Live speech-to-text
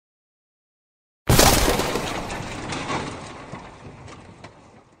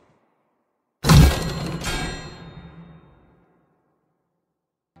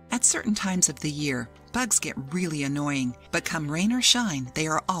certain times of the year, bugs get really annoying, but come rain or shine, they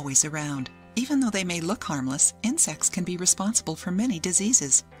are always around. Even though they may look harmless, insects can be responsible for many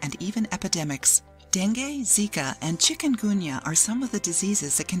diseases, and even epidemics. Dengue, Zika, and Chikungunya are some of the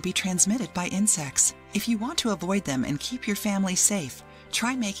diseases that can be transmitted by insects. If you want to avoid them and keep your family safe,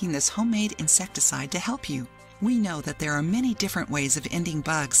 try making this homemade insecticide to help you. We know that there are many different ways of ending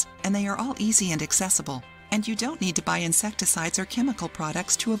bugs, and they are all easy and accessible. And you don't need to buy insecticides or chemical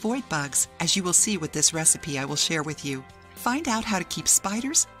products to avoid bugs, as you will see with this recipe I will share with you. Find out how to keep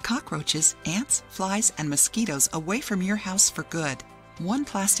spiders, cockroaches, ants, flies, and mosquitoes away from your house for good. 1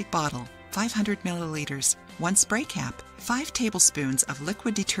 plastic bottle, 500 milliliters, 1 spray cap, 5 tablespoons of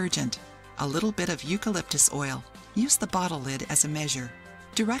liquid detergent, a little bit of eucalyptus oil. Use the bottle lid as a measure.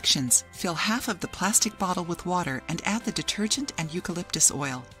 Directions: fill half of the plastic bottle with water and add the detergent and eucalyptus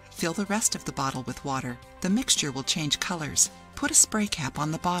oil. Fill the rest of the bottle with water. The mixture will change colors. Put a spray cap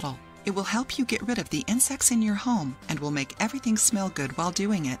on the bottle. It will help you get rid of the insects in your home and will make everything smell good while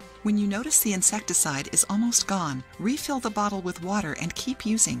doing it. When you notice the insecticide is almost gone, refill the bottle with water and keep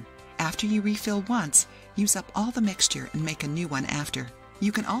using. After you refill once, use up all the mixture and make a new one after.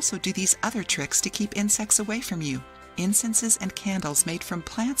 You can also do these other tricks to keep insects away from you. Incenses and candles made from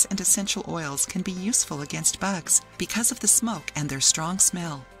plants and essential oils can be useful against bugs because of the smoke and their strong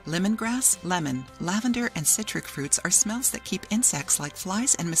smell. Lemongrass, lemon, lavender, and citric fruits are smells that keep insects like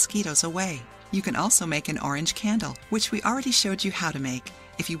flies and mosquitoes away. You can also make an orange candle, which we already showed you how to make.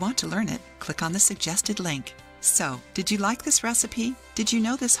 If you want to learn it, click on the suggested link. So, did you like this recipe? Did you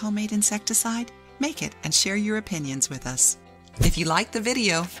know this homemade insecticide? Make it and share your opinions with us. If you liked the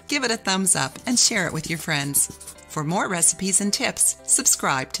video, give it a thumbs up and share it with your friends. For more recipes and tips,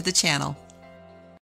 subscribe to the channel.